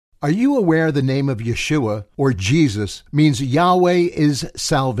Are you aware the name of Yeshua, or Jesus, means Yahweh is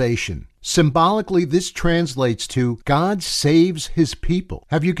salvation? Symbolically, this translates to God saves his people.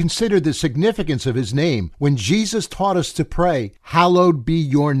 Have you considered the significance of his name when Jesus taught us to pray, "Hallowed be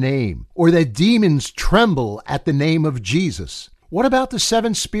your name," or that demons tremble at the name of Jesus? What about the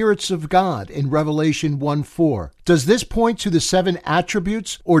seven spirits of God in Revelation 1:4? Does this point to the seven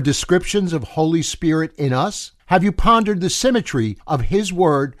attributes or descriptions of Holy Spirit in us? Have you pondered the symmetry of his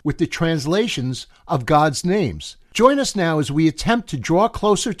word with the translations of God's names? Join us now as we attempt to draw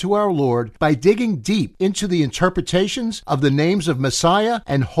closer to our Lord by digging deep into the interpretations of the names of Messiah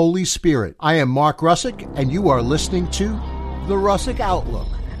and Holy Spirit. I am Mark Russick, and you are listening to The Russick Outlook.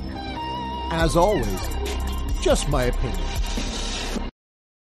 As always, just my opinion.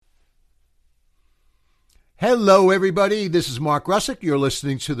 Hello, everybody. This is Mark Russick. You're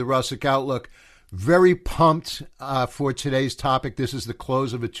listening to The Russick Outlook. Very pumped for today's topic. This is the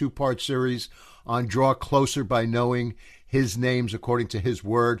close of a two-part series on Draw Closer by Knowing His Names According to His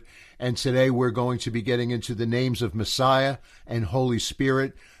Word. And today we're going to be getting into the names of Messiah and Holy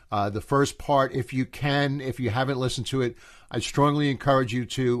Spirit. The first part, if you haven't listened to it, I strongly encourage you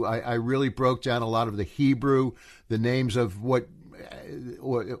to. I really broke down a lot of the Hebrew, the names of what,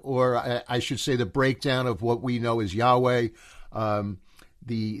 or I should say the breakdown of what we know as Yahweh,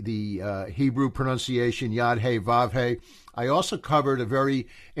 the Hebrew pronunciation, Yad He Vav He. I also covered a very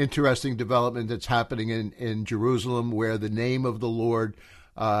interesting development that's happening in Jerusalem, where the name of the Lord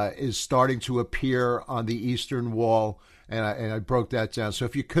is starting to appear on the Eastern Wall, and I broke that down. So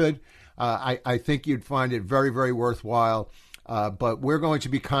if you could, I think you'd find it very, very worthwhile. But we're going to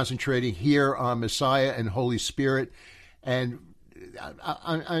be concentrating here on Messiah and Holy Spirit, and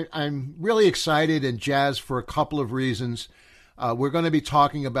I'm really excited and jazzed for a couple of reasons. We're going to be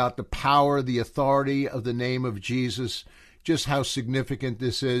talking about the power, the authority of the name of Jesus, just how significant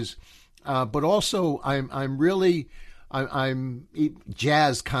this is. But also, I'm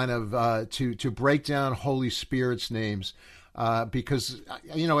jazzed kind of to break down Holy Spirit's names because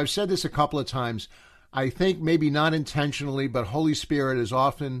I've said this a couple of times. I think maybe not intentionally, but Holy Spirit is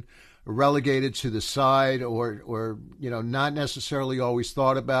often relegated to the side or not necessarily always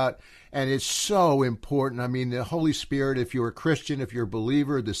thought about. And it's so important. I mean, the Holy Spirit, if you're a Christian, if you're a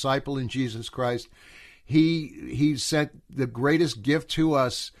believer, a disciple in Jesus Christ, he sent the greatest gift to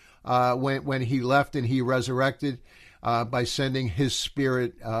us when he left and he resurrected by sending his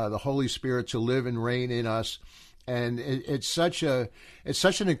Spirit, the Holy Spirit, to live and reign in us. And it's such an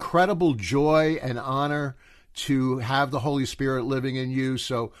incredible joy and honor to have the Holy Spirit living in you.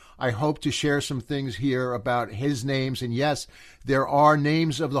 So I hope to share some things here about his names. And yes, there are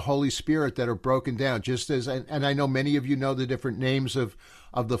names of the Holy Spirit that are broken down, just as, and I know many of you know the different names of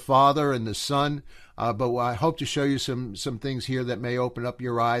the Father and the Son, but I hope to show you some things here that may open up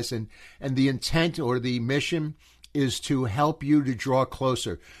your eyes. And the intent or the mission is to help you to draw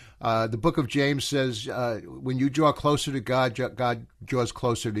closer. The book of James says, when you draw closer to God, God draws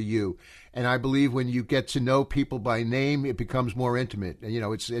closer to you. And I believe when you get to know people by name, it becomes more intimate. And,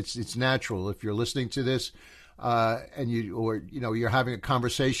 it's natural. If you're listening to this, and you're having a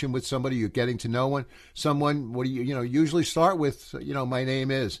conversation with somebody, you're getting to know someone, what do you usually start with, my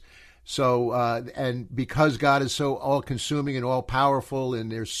name is. So, and because God is so all-consuming and all-powerful, and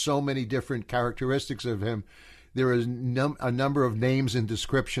there's so many different characteristics of him, there is a number of names and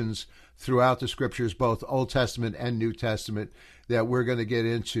descriptions throughout the scriptures, both Old Testament and New Testament, that we're going to get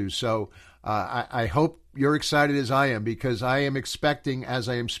into. So I hope you're excited as I am, because I am expecting, as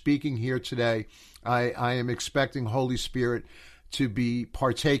I am speaking here today, I am expecting Holy Spirit to be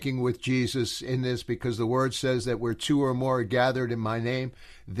partaking with Jesus in this, because the word says that where two or more are gathered in my name,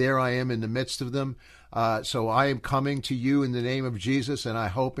 there I am in the midst of them. So I am coming to you in the name of Jesus, and I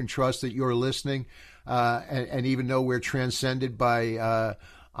hope and trust that you're listening. And even though we're transcended by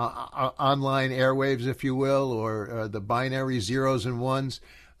online airwaves, if you will, or the binary zeros and ones,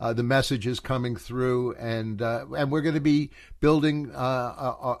 the message is coming through, and we're going to be building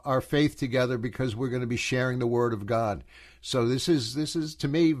our faith together, because we're going to be sharing the Word of God. So this is to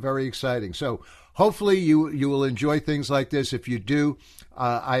me very exciting. So hopefully you will enjoy things like this. If you do,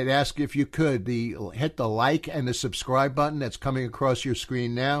 I'd ask if you could hit the like and the subscribe button that's coming across your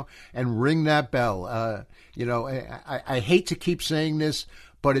screen now, and ring that bell. I hate to keep saying this,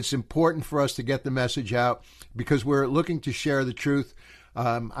 but it's important for us to get the message out, because we're looking to share the truth.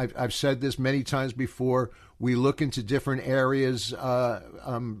 I've said this many times before. We look into different areas,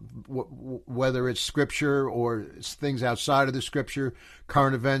 whether it's scripture or things outside of the scripture,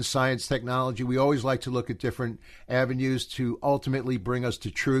 current events, science, technology. We always like to look at different avenues to ultimately bring us to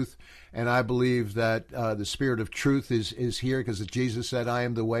truth. And I believe that the spirit of truth is here, because Jesus said, "I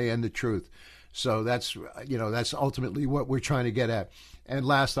am the way and the truth." So that's ultimately what we're trying to get at. And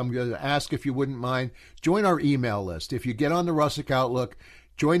last, I'm going to ask if you wouldn't mind, join our email list. If you get on the Russick Outlook,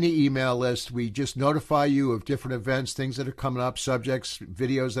 join the email list. We just notify you of different events, things that are coming up, subjects,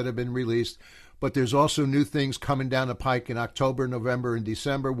 videos that have been released. But there's also new things coming down the pike in October, November, and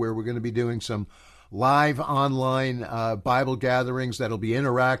December, where we're going to be doing some live online Bible gatherings that'll be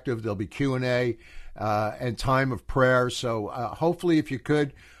interactive. There'll be Q&A and time of prayer. So hopefully, if you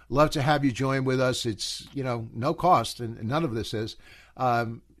could, love to have you join with us. It's, no cost, and none of this is.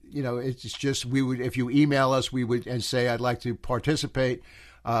 It's just, we would, if you email us, and say, "I'd like to participate,"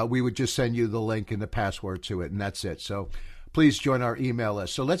 we would just send you the link and the password to it, and that's it. So please join our email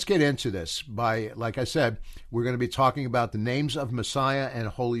list. So let's get into this. Like I said, we're going to be talking about the names of Messiah and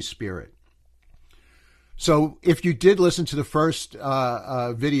Holy Spirit. So if you did listen to the first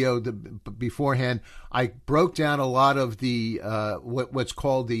video beforehand, I broke down a lot of the what's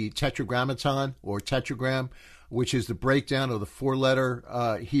called the tetragrammaton or tetragram, which is the breakdown of the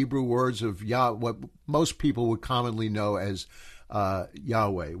four-letter Hebrew words of Yah, what most people would commonly know as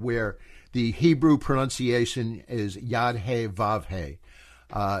Yahweh, where the Hebrew pronunciation is YHWH.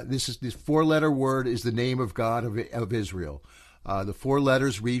 This four-letter word is the name of God of Israel. The four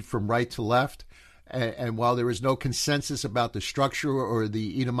letters read from right to left. And while there is no consensus about the structure or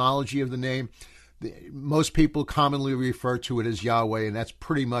the etymology of the name, most people commonly refer to it as Yahweh, and that's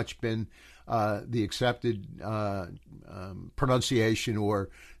pretty much been the accepted pronunciation or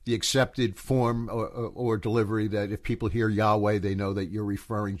the accepted form or delivery, that if people hear Yahweh, they know that you're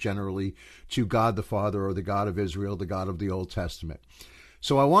referring generally to God the Father or the God of Israel, the God of the Old Testament.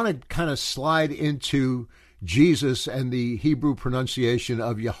 So I want to kind of slide into Jesus and the Hebrew pronunciation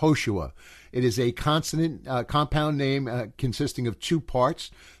of Yehoshua. It is a consonant compound name consisting of two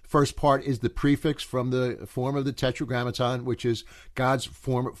parts. First part is the prefix from the form of the tetragrammaton, which is God's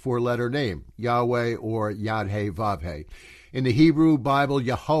four-letter name, Yahweh or YHWH. In the Hebrew Bible,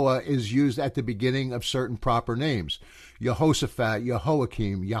 Yahweh is used at the beginning of certain proper names. Jehoshaphat,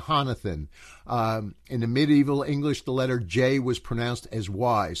 Jehoiakim, Johannathan. In the medieval English, the letter J was pronounced as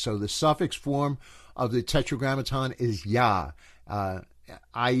Y. So the suffix form of the tetragrammaton is Yah.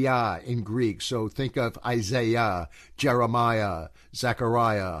 Ayah in Greek. So think of Isaiah, Jeremiah,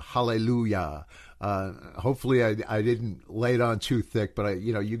 Zechariah, Hallelujah. Hopefully I didn't lay it on too thick, but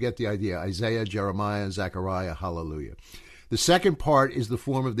you get the idea. Isaiah, Jeremiah, Zechariah, Hallelujah. The second part is the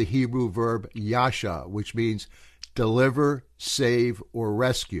form of the Hebrew verb yasha, which means deliver, save, or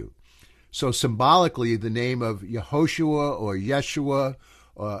rescue. So symbolically, the name of Yehoshua or Yeshua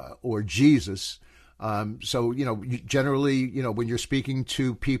or Jesus. Generally, when you're speaking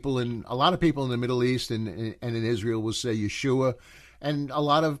to people, and a lot of people in the Middle East and in Israel will say Yeshua, and a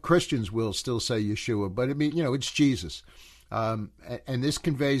lot of Christians will still say Yeshua, but it's Jesus. And this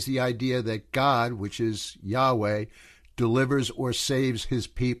conveys the idea that God, which is Yahweh, delivers or saves his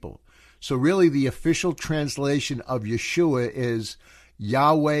people. So really the official translation of Yeshua is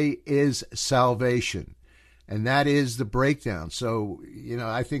Yahweh is salvation. And that is the breakdown. So,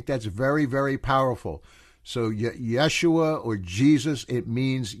 I think that's very, very powerful. So Yeshua or Jesus, it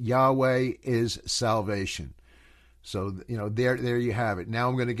means Yahweh is salvation. So, there you have it. Now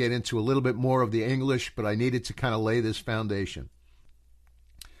I'm going to get into a little bit more of the English, but I needed to kind of lay this foundation.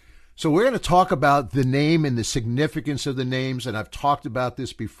 So we're going to talk about the name and the significance of the names, and I've talked about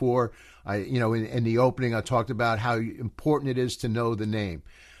this before. In the opening, I talked about how important it is to know the name.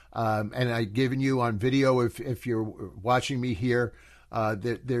 And I've given you on video, if you're watching me here,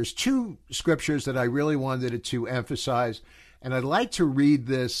 there's two scriptures that I really wanted to emphasize, and I'd like to read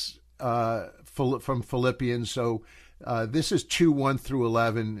this from Philippians. So this is 2:1 through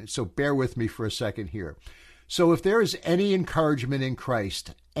 11, so bear with me for a second here. So if there is any encouragement in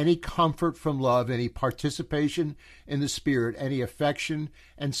Christ, any comfort from love, any participation in the Spirit, any affection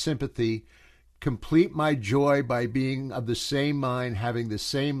and sympathy, complete my joy by being of the same mind, having the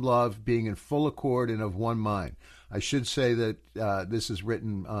same love, being in full accord and of one mind. I should say that this is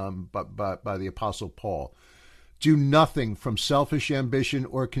written by the Apostle Paul. Do nothing from selfish ambition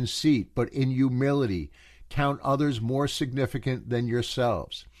or conceit, but in humility count others more significant than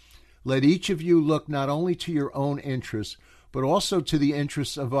yourselves. Let each of you look not only to your own interests, but also to the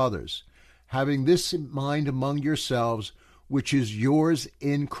interests of others, having this in mind among yourselves, which is yours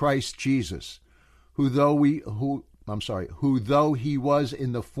in Christ Jesus, who though he was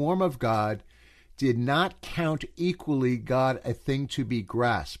in the form of God, did not count equally God a thing to be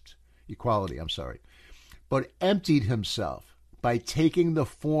grasped, equality, but emptied himself by taking the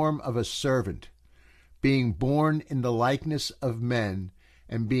form of a servant, being born in the likeness of men,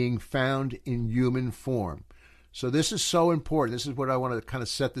 and being found in human form. So this is so important. This is what I want to kind of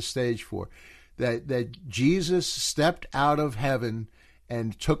set the stage for, that Jesus stepped out of heaven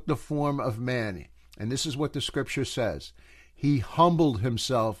and took the form of man. And this is what the scripture says. He humbled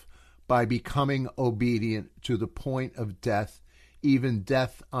himself by becoming obedient to the point of death, even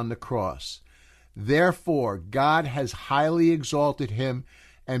death on the cross. Therefore, God has highly exalted him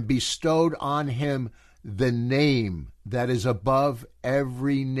and bestowed on him the name that is above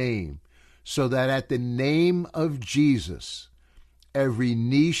every name, so that at the name of Jesus, every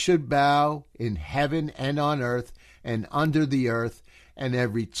knee should bow in heaven and on earth and under the earth, and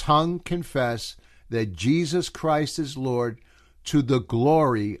every tongue confess that Jesus Christ is Lord, to the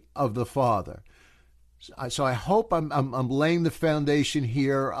glory of the Father. So I hope I'm laying the foundation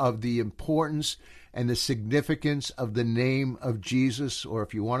here of the importance and the significance of the name of Jesus, or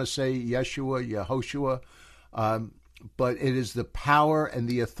if you want to say Yeshua, YHWH, but it is the power and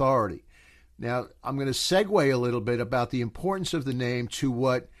the authority. Now, I'm going to segue a little bit about the importance of the name to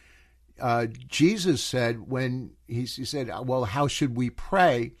what Jesus said when he said, well, how should we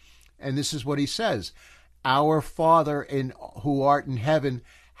pray? And this is what he says. Our Father who art in heaven,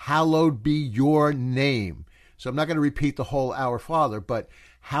 hallowed be your name. So I'm not going to repeat the whole Our Father, but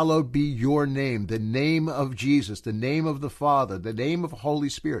hallowed be your name, the name of Jesus, the name of the Father, the name of Holy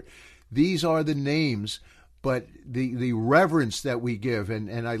Spirit. These are the names, but the reverence that we give,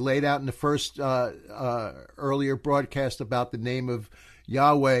 and I laid out in the first earlier broadcast about the name of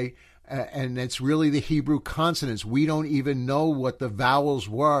Yahweh, and it's really the Hebrew consonants. We don't even know what the vowels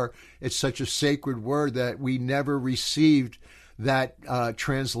were. It's such a sacred word that we never received that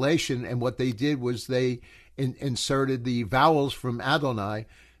translation. And what they did was they inserted the vowels from Adonai.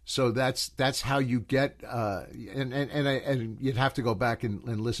 So that's how you get, and you'd have to go back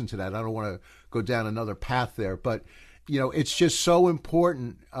and listen to that. I don't want to go down another path there, but it's just so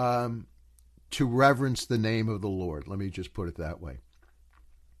important to reverence the name of the Lord. Let me just put it that way.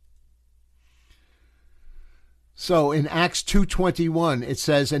 So in Acts 2:21, it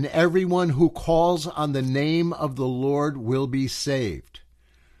says, and everyone who calls on the name of the Lord will be saved.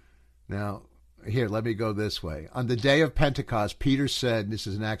 Now, here, let me go this way. On the day of Pentecost, Peter said, this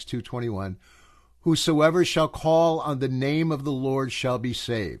is in Acts 2:21, whosoever shall call on the name of the Lord shall be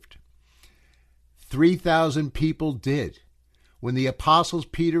saved. 3,000 people did. When the apostles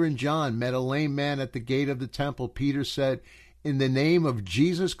Peter and John met a lame man at the gate of the temple, Peter said, in the name of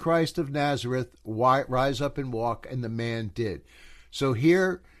Jesus Christ of Nazareth, rise up and walk, and the man did. So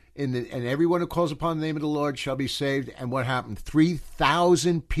here, and everyone who calls upon the name of the Lord shall be saved. And what happened?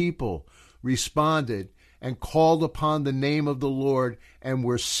 3,000 people responded and called upon the name of the Lord and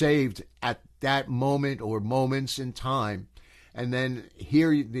were saved at that moment or moments in time. And then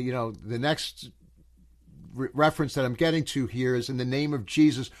here, the next reference that I'm getting to here is in the name of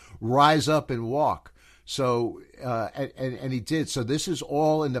Jesus, rise up and walk. So, and he did. So this is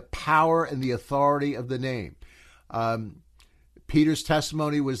all in the power and the authority of the name. Peter's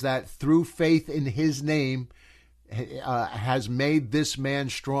testimony was that through faith in his name has made this man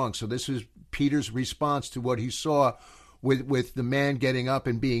strong. So this is Peter's response to what he saw with the man getting up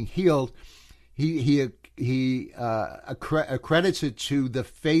and being healed. He accredits it to the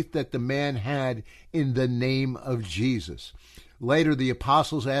faith that the man had in the name of Jesus. Later, the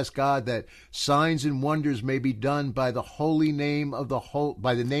apostles asked God that signs and wonders may be done by the holy name of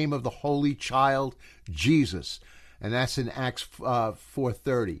by the name of the holy child Jesus, and that's in Acts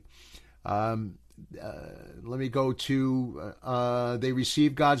 4:30. Let me go to they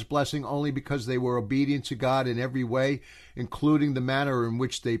received God's blessing only because they were obedient to God in every way, including the manner in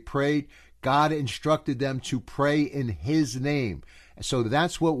which they prayed. God instructed them to pray in his name. So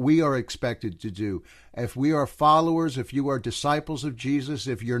that's what we are expected to do. If we are followers, if you are disciples of Jesus,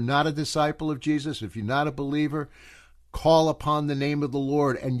 if you're not a disciple of Jesus, if you're not a believer, call upon the name of the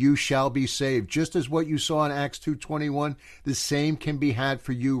Lord and you shall be saved. Just as what you saw in Acts 2:21, the same can be had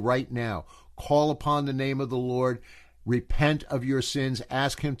for you right now. Call upon the name of the Lord, repent of your sins,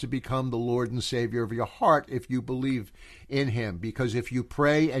 ask him to become the Lord and Savior of your heart if you believe in him. Because if you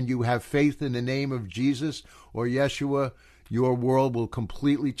pray and you have faith in the name of Jesus or Yeshua, your world will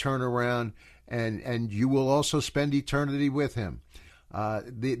completely turn around, and you will also spend eternity with him.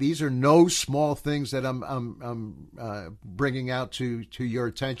 These are no small things that I'm bringing out to your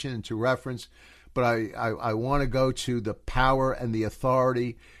attention and to reference, but I want to go to the power and the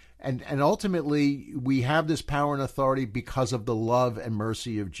authority, and ultimately we have this power and authority because of the love and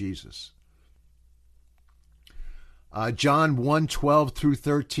mercy of Jesus. John 1:12 through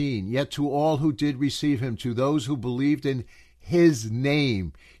 13. Yet to all who did receive him, to those who believed in his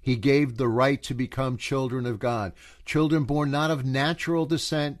name, he gave the right to become children of God. Children born not of natural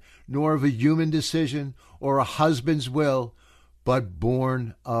descent, nor of a human decision or a husband's will, but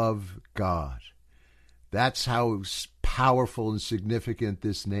born of God. That's how powerful and significant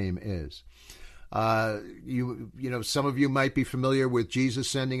this name is. You know, some of you might be familiar with Jesus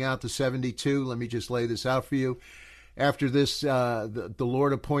sending out the 72. Let me just lay this out for you. After this, the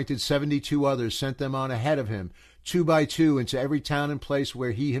Lord appointed 72 others, sent them on ahead of him, 2 by 2, into every town and place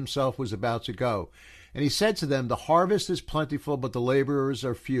where he himself was about to go. And he said to them, the harvest is plentiful, but the laborers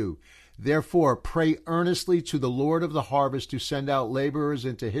are few. Therefore, pray earnestly to the Lord of the harvest to send out laborers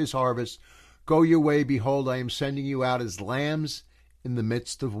into his harvest. Go your way. Behold, I am sending you out as lambs in the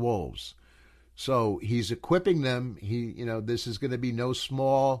midst of wolves. So he's equipping them. This is going to be no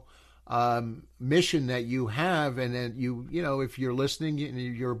small mission that you have. And then if you're listening and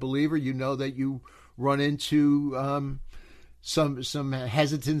you're a believer, you know that you run into some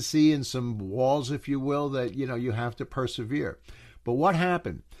hesitancy and some walls, if you will, that you have to persevere. But what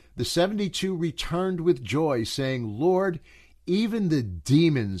happened? The 72 returned with joy, saying, Lord, even the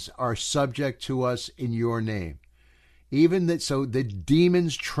demons are subject to us in your name. So the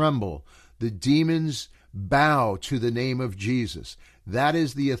demons tremble. The demons bow to the name of Jesus. That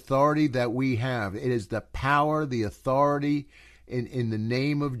is the authority that we have. It is the power, the authority in the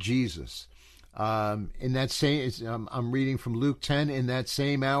name of Jesus. In that same, I'm reading from Luke 10. In that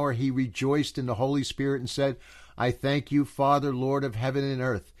same hour, he rejoiced in the Holy Spirit and said, I thank you, Father, Lord of heaven and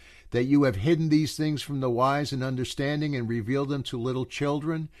earth, that you have hidden these things from the wise and understanding and revealed them to little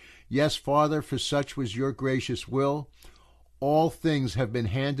children. Yes, Father, for such was your gracious will. All things have been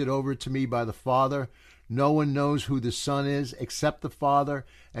handed over to me by the Father. No one knows who the Son is except the Father,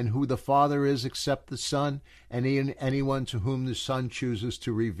 and who the Father is except the Son, and anyone to whom the Son chooses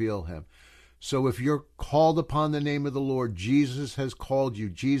to reveal him. So if you're called upon the name of the Lord, Jesus has called you,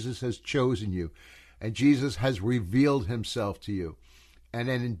 Jesus has chosen you, and Jesus has revealed himself to you. And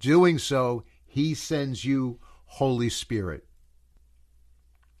then in doing so, he sends you Holy Spirit.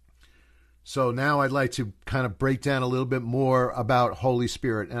 So now I'd like to kind of break down a little bit more about Holy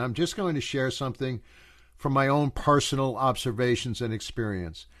Spirit. And I'm just going to share something from my own personal observations and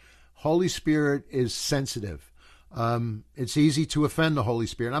experience. Holy Spirit is sensitive. It's easy to offend the Holy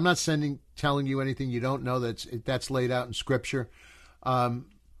Spirit. I'm not telling you anything you don't know. That's laid out in Scripture.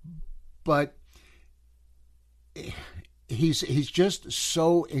 But he's just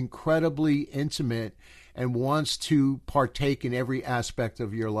so incredibly intimate and wants to partake in every aspect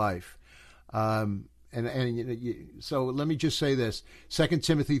of your life. So let me just say this: 2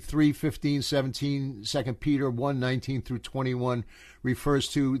 Timothy 3:15, 17, 2 Peter 1:19 through 21 refers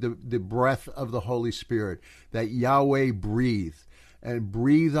to the breath of the Holy Spirit, that Yahweh breathed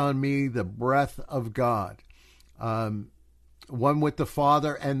on me the breath of God. One with the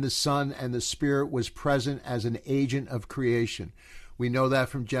Father and the Son and the Spirit was present as an agent of creation. We know that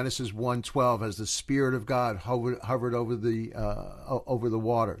from Genesis 1:12, as the Spirit of God hovered over the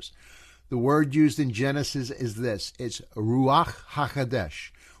waters. The word used in Genesis is this. It's Ruach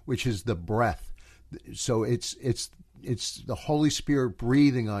HaKodesh, which is the breath. So it's the Holy Spirit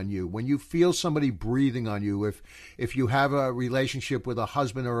breathing on you. When you feel somebody breathing on you, if you have a relationship with a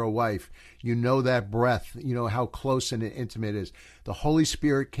husband or a wife, you know that breath, you know how close and intimate it is. The Holy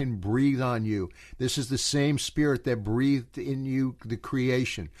Spirit can breathe on you. This is the same Spirit that breathed in you the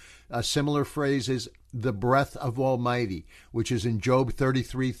creation. A similar phrase is the breath of Almighty, which is in Job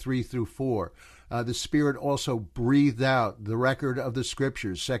 33, 3 through 4. The Spirit also breathed out the record of the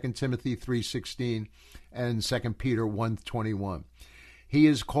Scriptures, 2 Timothy 3:16 and 2 Peter 1:21. He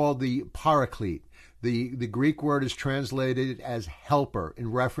is called the Paraclete. The Greek word is translated as helper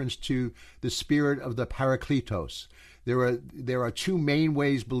in reference to the spirit of the Parakletos. There are two main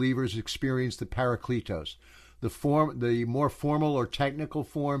ways believers experience the Parakletos. The more formal or technical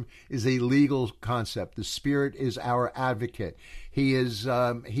form is a legal concept. The Spirit is our advocate. He is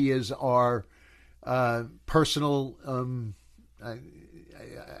our personal.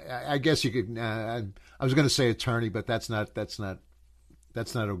 I guess you could. I was going to say attorney, but that's not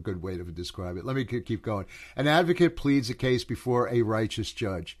a good way to describe it. Let me keep going. An advocate pleads a case before a righteous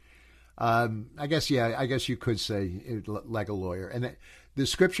judge. I guess you could say it like a lawyer. And the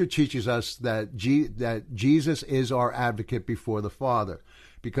Scripture teaches us that Jesus is our advocate before the Father,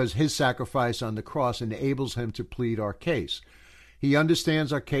 because his sacrifice on the cross enables him to plead our case. He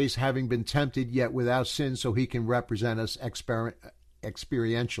understands our case, having been tempted yet without sin, so he can represent us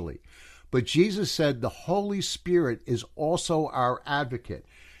experientially. But Jesus said the Holy Spirit is also our advocate.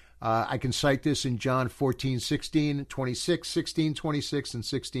 I can cite this in John 14:16, 26, 16:26, and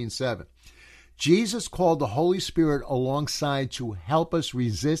 16:7. Jesus called the Holy Spirit alongside to help us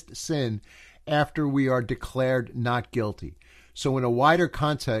resist sin after we are declared not guilty. So in a wider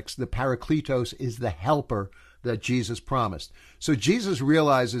context, the Parakletos is the helper that Jesus promised. So Jesus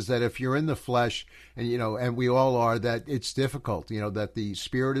realizes that if you're in the flesh, and and we all are, that it's difficult, that the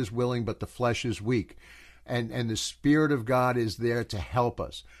spirit is willing, but the flesh is weak. And the Spirit of God is there to help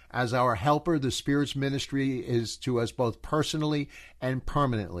us. As our helper, the Spirit's ministry is to us both personally and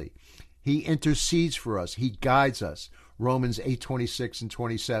permanently. He intercedes for us. He guides us. Romans 8:26 and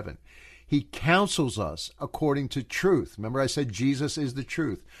 27. He counsels us according to truth. Remember I said Jesus is the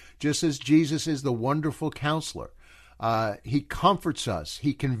truth. Just as Jesus is the wonderful counselor. He comforts us.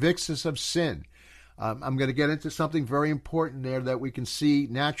 He convicts us of sin. I'm going to get into something very important there that we can see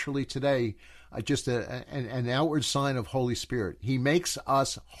naturally today, just an outward sign of Holy Spirit. He makes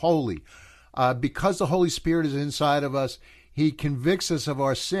us holy. Because the Holy Spirit is inside of us, he convicts us of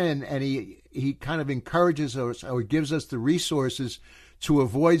our sin, and he kind of encourages us or gives us the resources to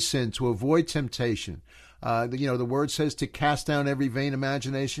avoid sin, to avoid temptation. The word says to cast down every vain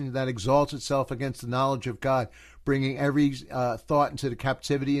imagination that exalts itself against the knowledge of God, bringing every thought into the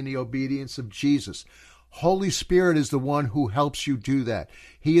captivity and the obedience of Jesus. Holy Spirit is the one who helps you do that.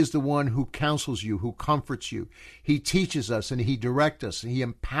 He is the one who counsels you, who comforts you. He teaches us and he directs us and he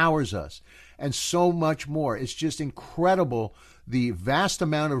empowers us, and so much more. It's just incredible the vast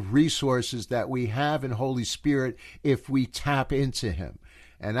amount of resources that we have in Holy Spirit if we tap into him.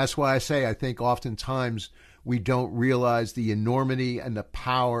 And that's why I say I think oftentimes we don't realize the enormity and the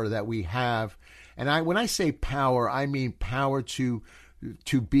power that we have. And when I say power, I mean power to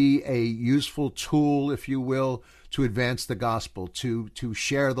be a useful tool, if you will, to advance the gospel, to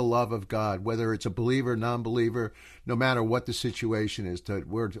share the love of God, whether it's a believer, non-believer, no matter what the situation is.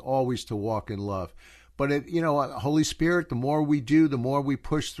 We're always to walk in love. But Holy Spirit, the more we do, the more we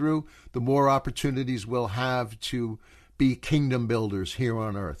push through, the more opportunities we'll have to be kingdom builders here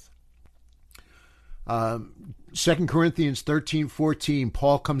on earth. 2 Corinthians 13:14,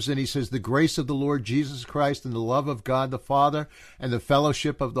 Paul comes in, he says, the grace of the Lord Jesus Christ and the love of God the Father and the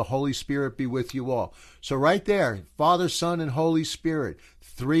fellowship of the Holy Spirit be with you all. So right there, Father, Son, and Holy Spirit,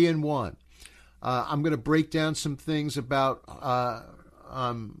 3 in 1. I'm going to break down some things about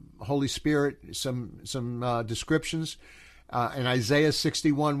Holy Spirit, some descriptions. In Isaiah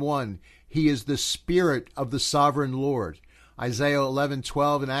 61:1, he is the Spirit of the sovereign Lord. Isaiah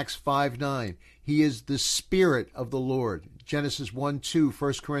 11:12 and Acts 5:9, he is the Spirit of the Lord. Genesis 1:2,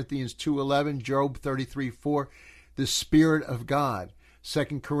 1 Corinthians 2:11, Job 33:4, the Spirit of God.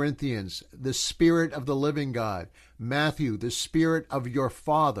 2 Corinthians, the Spirit of the living God. Matthew, the Spirit of your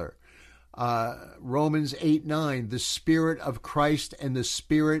Father. Romans 8:9, the Spirit of Christ and the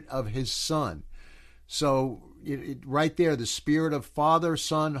Spirit of his Son. So right there, the Spirit of Father,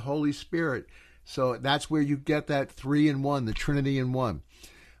 Son, Holy Spirit. So that's where you get that 3 in 1, the Trinity in one.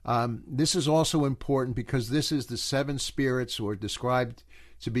 This is also important because this is the 7 spirits, or described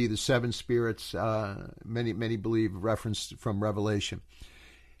to be the 7 spirits, many believe referenced from Revelation.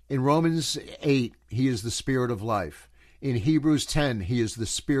 In Romans 8, he is the Spirit of life. In Hebrews 10, he is the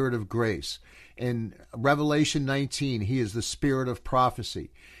Spirit of grace. In Revelation 19, he is the Spirit of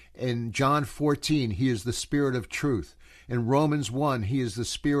prophecy. In John 14, he is the Spirit of truth. In Romans 1, he is the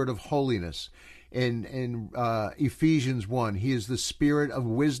Spirit of holiness. In Ephesians 1, he is the Spirit of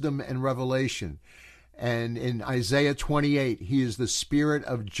wisdom and revelation. And in Isaiah 28, he is the Spirit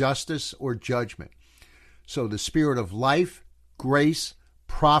of justice or judgment. So the Spirit of life, grace,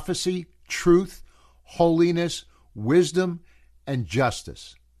 prophecy, truth, holiness, wisdom, and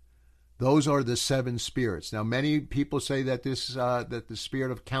justice. Those are the 7 spirits. Now, many people say that that the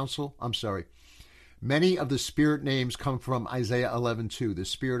Spirit of counsel, many of the Spirit names come from Isaiah 11:2, the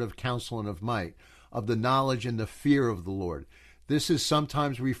Spirit of counsel and of might, of the knowledge and the fear of the Lord. This is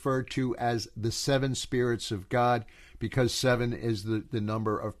sometimes referred to as the 7 spirits of God, because 7 is the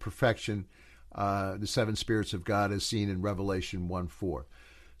number of perfection. The 7 spirits of God is seen in Revelation 1:4.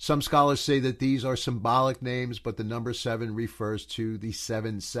 Some scholars say that these are symbolic names, but the number 7 refers to the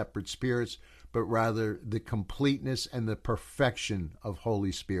 7 separate spirits, but rather the completeness and the perfection of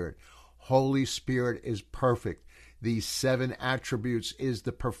Holy Spirit. Holy Spirit is perfect. These 7 attributes is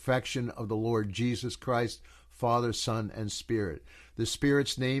the perfection of the Lord Jesus Christ, Father, Son, and Spirit. The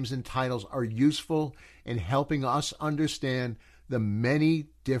Spirit's names and titles are useful in helping us understand the many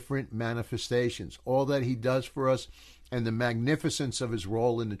different manifestations, all that he does for us, and the magnificence of his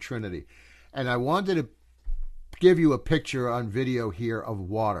role in the Trinity. And I wanted to give you a picture on video here of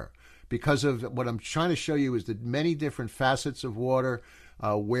water, because of what I'm trying to show you is the many different facets of water,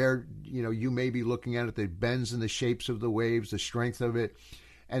 where you may be looking at it, the bends and the shapes of the waves, the strength of it.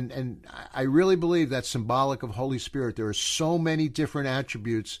 And I really believe that's symbolic of Holy Spirit. There are so many different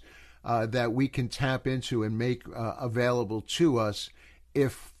attributes that we can tap into and make available to us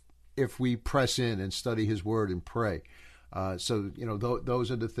if we press in and study His Word and pray. So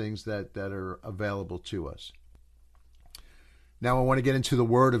those are the things that are available to us. Now I want to get into the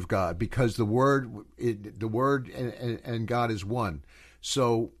Word of God, because the Word and God is one.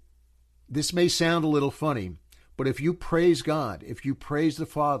 So this may sound a little funny, but if you praise God, if you praise the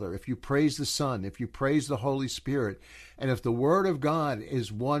Father, if you praise the Son, if you praise the Holy Spirit, and if the Word of God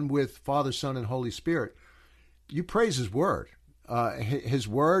is one with Father, Son, and Holy Spirit, you praise His Word. His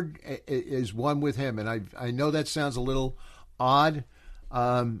Word is one with Him. And I know that sounds a little odd,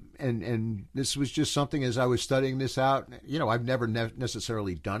 and this was just something as I was studying this out. I've never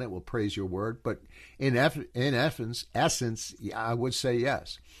necessarily done it. We'll praise your Word, but in essence, I would say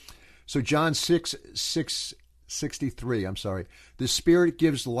yes. So John 6:63, the Spirit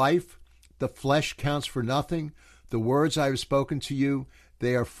gives life, the flesh counts for nothing. The words I have spoken to you,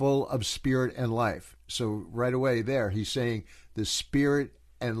 they are full of spirit and life. So right away there, he's saying the Spirit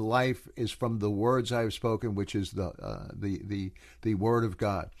and life is from the words I have spoken, which is the Word of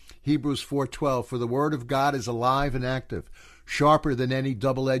God. Hebrews 4:12, for the Word of God is alive and active, sharper than any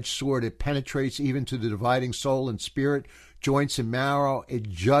double-edged sword. It penetrates even to the dividing soul and spirit, joints and marrow. It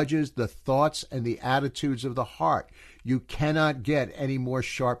judges the thoughts and the attitudes of the heart. You cannot get any more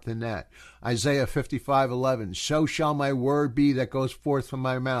sharp than that. Isaiah 55:11, so shall my word be that goes forth from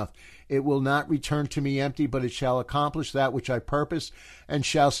my mouth. It will not return to me empty, but it shall accomplish that which I purpose, and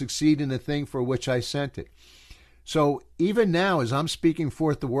shall succeed in the thing for which I sent it. So even now, as I'm speaking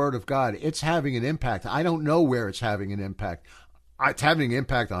forth the Word of God, it's having an impact. I don't know where it's having an impact. It's having an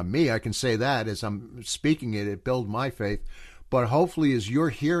impact on me. I can say that as I'm speaking it, it builds my faith. But hopefully as you're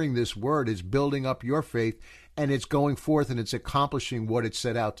hearing this word, it's building up your faith, and it's going forth and it's accomplishing what it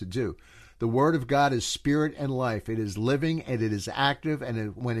set out to do. The Word of God is spirit and life. It is living and it is active,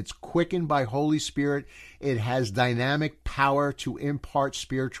 and when it's quickened by Holy Spirit, it has dynamic power to impart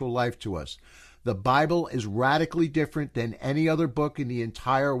spiritual life to us. The Bible is radically different than any other book in the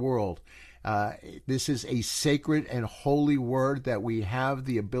entire world. This is a sacred and holy word that we have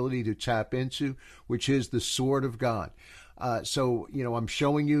the ability to tap into, which is the sword of God. So I'm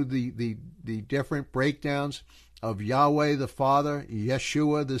showing you the different breakdowns of Yahweh the Father,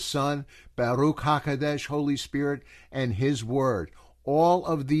 Yeshua the Son, Baruch HaKadosh, Holy Spirit, and His Word. All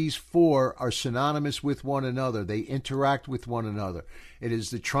of these four are synonymous with one another. They interact with one another. It is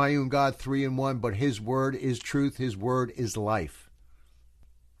the triune God, 3 in 1, but His Word is truth. His Word is life.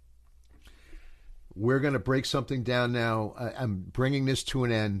 We're going to break something down now. I'm bringing this to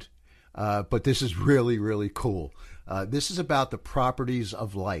an end, but this is really, really cool. This is about the properties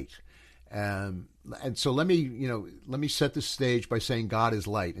of light. And so let me set the stage by saying God is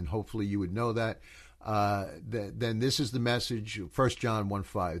light, and hopefully you would know that. Then this is the message, 1 John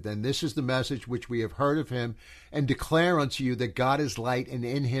 1:5. Then this is the message which we have heard of Him, and declare unto you that God is light, and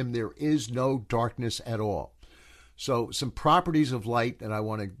in Him there is no darkness at all. So some properties of light that I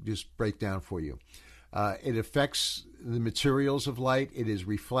want to just break down for you. It affects the materials of light. It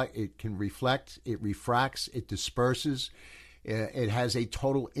can reflect, it refracts, it disperses. It has a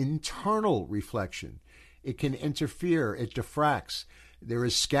total internal reflection. It can interfere, it diffracts. There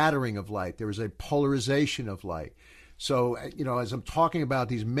is scattering of light. There is a polarization of light. So, as I'm talking about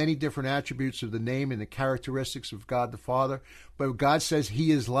these many different attributes of the name and the characteristics of God the Father, but God says He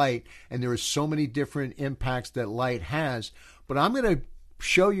is light, and there are so many different impacts that light has. But I'm going to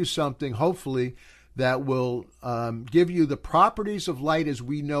show you something, hopefully, that will give you the properties of light as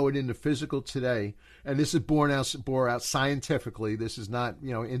we know it in the physical today. And this is borne out scientifically. This is not,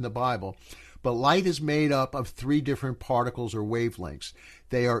 in the Bible. But light is made up of 3 different particles or wavelengths.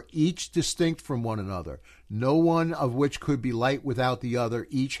 They are each distinct from one another, no one of which could be light without the other.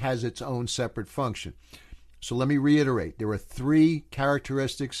 Each has its own separate function. So let me reiterate. There are 3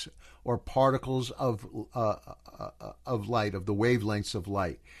 characteristics or particles of light, of the wavelengths of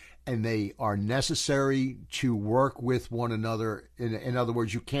light. And they are necessary to work with one another. In other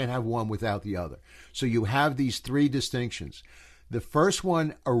words, you can't have one without the other. So you have these 3 distinctions. The first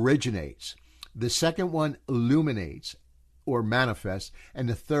one originates. The second one illuminates or manifests. And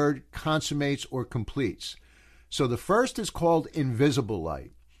the third consummates or completes. So the first is called invisible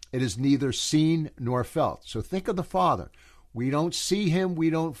light. It is neither seen nor felt. So think of the Father. We don't see Him, we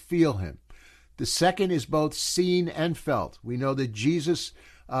don't feel Him. The second is both seen and felt. We know that Jesus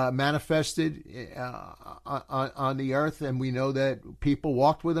manifested on the earth, and we know that people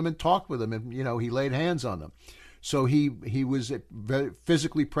walked with Him and talked with Him, and He laid hands on them. So he was very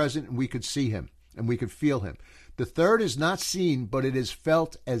physically present, and we could see him and we could feel him. The third is not seen, but it is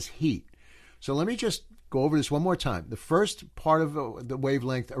felt as heat. So let me just go over this one more time. The first part of the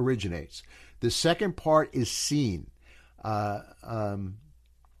wavelength originates. The second part is seen. And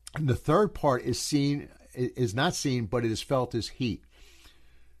the third part is not seen, but it is felt as heat.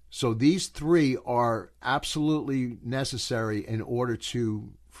 So these three are absolutely necessary in order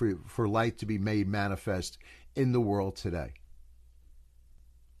for light to be made manifest in the world today.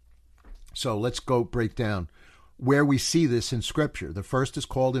 So let's go break down where we see this in Scripture. The first is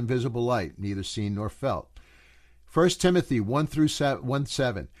called invisible light, neither seen nor felt. 1 Timothy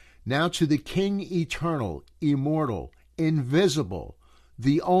 1:7. Now to the King eternal, immortal, invisible,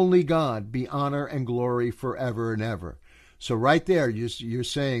 the only God, be honor and glory forever and ever. So right there, you're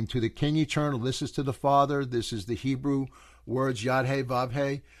saying to the King eternal, this is to the Father, this is the Hebrew words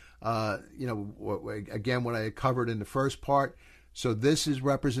YHWH. Again, what I had covered in the first part. So this is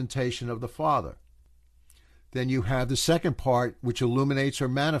representation of the Father. Then you have the second part, which illuminates or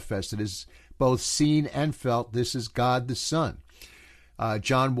manifests. It is both seen and felt. This is God the Son.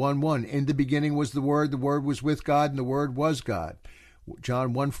 John 1:1, in the beginning was the Word was with God, and the Word was God.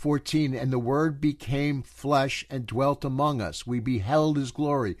 John 1:14, and the Word became flesh and dwelt among us. We beheld his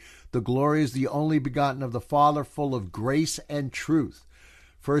glory. The glory is the only begotten of the Father, full of grace and truth.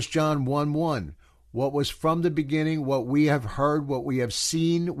 1 John 1:1, what was from the beginning, what we have heard, what we have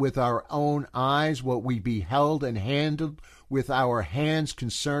seen with our own eyes, what we beheld and handled with our hands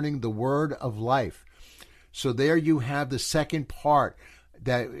concerning the word of life. So there you have the second part,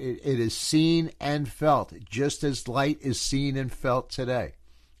 that it is seen and felt, just as light is seen and felt today.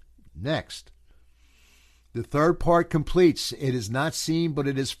 Next, the third part completes. It is not seen, but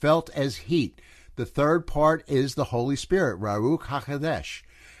it is felt as heat. The third part is the Holy Spirit, Ruach HaKodesh.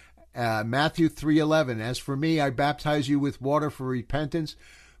 Matthew 3:11, as for me, I baptize you with water for repentance,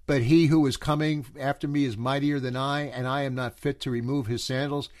 but he who is coming after me is mightier than I, and I am not fit to remove his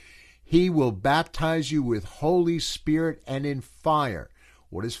sandals. He will baptize you with Holy Spirit and in fire.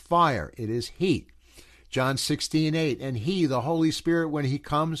 What is fire? It is heat. John 16:8, and he, the Holy Spirit, when he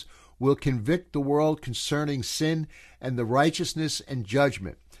comes, will convict the world concerning sin and the righteousness and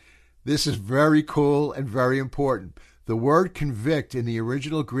judgment. This is very cool and very important. The word convict in the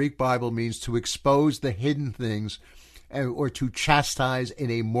original Greek Bible means to expose the hidden things or to chastise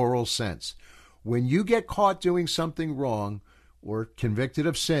in a moral sense. When you get caught doing something wrong or convicted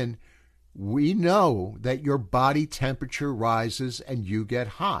of sin, we know that your body temperature rises and you get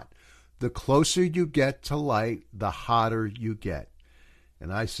hot. The closer you get to light, the hotter you get.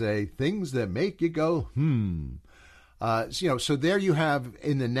 And I say things that make you go, So there you have,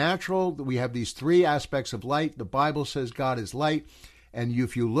 in the natural, we have these three aspects of light. The Bible says God is light. And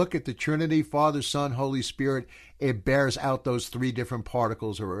if you look at the Trinity, Father, Son, Holy Spirit, it bears out those three different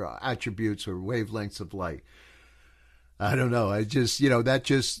particles or attributes or wavelengths of light. I don't know. That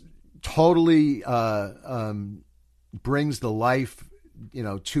just totally brings the life,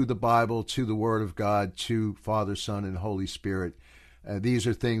 to the Bible, to the Word of God, to Father, Son, and Holy Spirit. These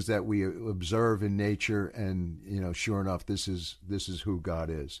are things that we observe in nature, and sure enough, this is who God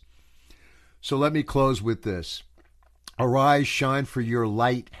is. So let me close with this. Arise, shine, for your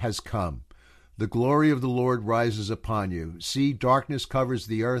light has come. The glory of the Lord rises upon you. See, darkness covers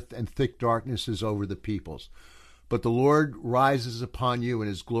the earth, and thick darkness is over the peoples. But the Lord rises upon you, and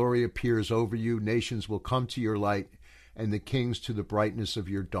his glory appears over you. Nations will come to your light, and the kings to the brightness of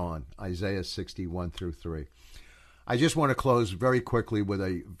your dawn. Isaiah 60:1-3. I just want to close very quickly with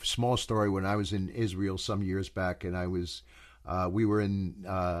a small story. When I was in Israel some years back, and we were in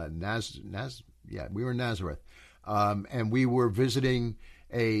Nazareth, and we were visiting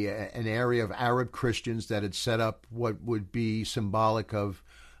an area of Arab Christians that had set up what would be symbolic of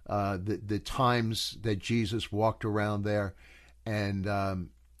the times that Jesus walked around there. And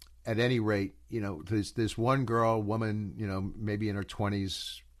at any rate, this one woman, maybe in her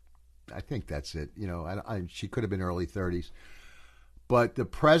 20s, I think that's it. She could have been early 30s. But the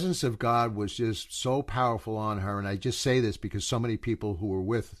presence of God was just so powerful on her. And I just say this because so many people who were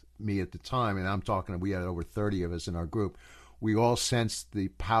with me at the time, and I'm talking, we had over 30 of us in our group, we all sensed the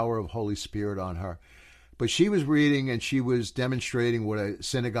power of Holy Spirit on her. But she was reading and she was demonstrating what a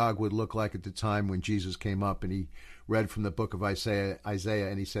synagogue would look like at the time when Jesus came up, and he read from the book of Isaiah,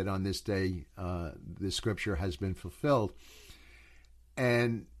 and he said, on this day, the scripture has been fulfilled.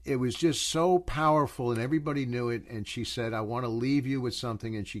 And it was just so powerful, and everybody knew it. And she said, I want to leave you with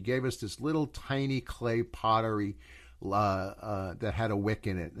something. And she gave us this little tiny clay pottery that had a wick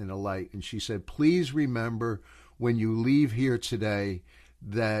in it and a light. And she said, please remember when you leave here today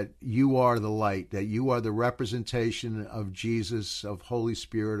that you are the light, that you are the representation of Jesus, of Holy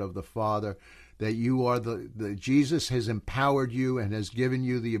Spirit, of the Father, that you are the Jesus has empowered you and has given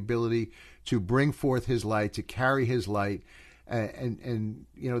you the ability to bring forth his light, to carry his light. And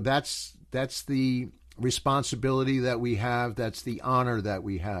you know, that's the responsibility that we have. That's the honor that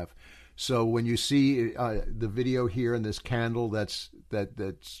we have. So when you see the video here and this candle that's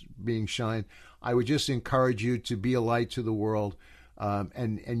being shined, I would just encourage you to be a light to the world.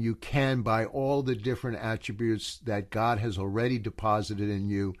 And you can, by all the different attributes that God has already deposited in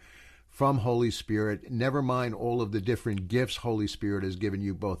you from Holy Spirit, never mind all of the different gifts Holy Spirit has given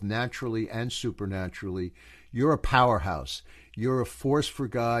you, both naturally and supernaturally. You're a powerhouse. You're a force for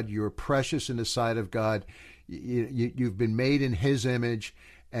God. You're precious in the sight of God. You've been made in his image,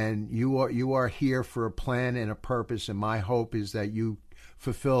 and you are here for a plan and a purpose. And my hope is that you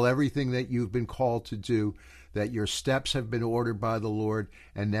fulfill everything that you've been called to do, that your steps have been ordered by the Lord,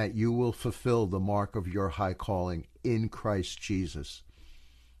 and that you will fulfill the mark of your high calling in Christ Jesus.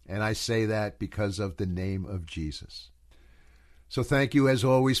 And I say that because of the name of Jesus. So thank you, as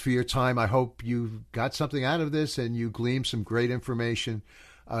always, for your time. I hope you got something out of this and you gleaned some great information,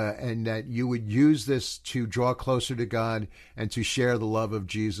 and that you would use this to draw closer to God and to share the love of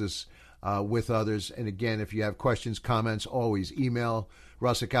Jesus with others. And again, if you have questions, comments, always email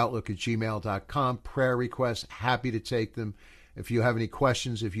russickoutlook@gmail.com. Prayer requests, happy to take them. If you have any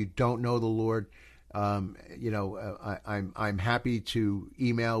questions, if you don't know the Lord, I'm happy to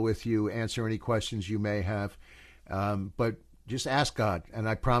email with you, answer any questions you may have. But just ask God, and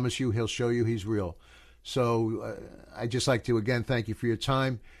I promise you, he'll show you he's real. So I'd just like to, again, thank you for your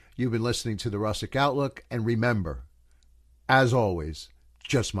time. You've been listening to the Rustic Outlook. And remember, as always,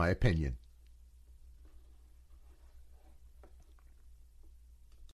 just my opinion.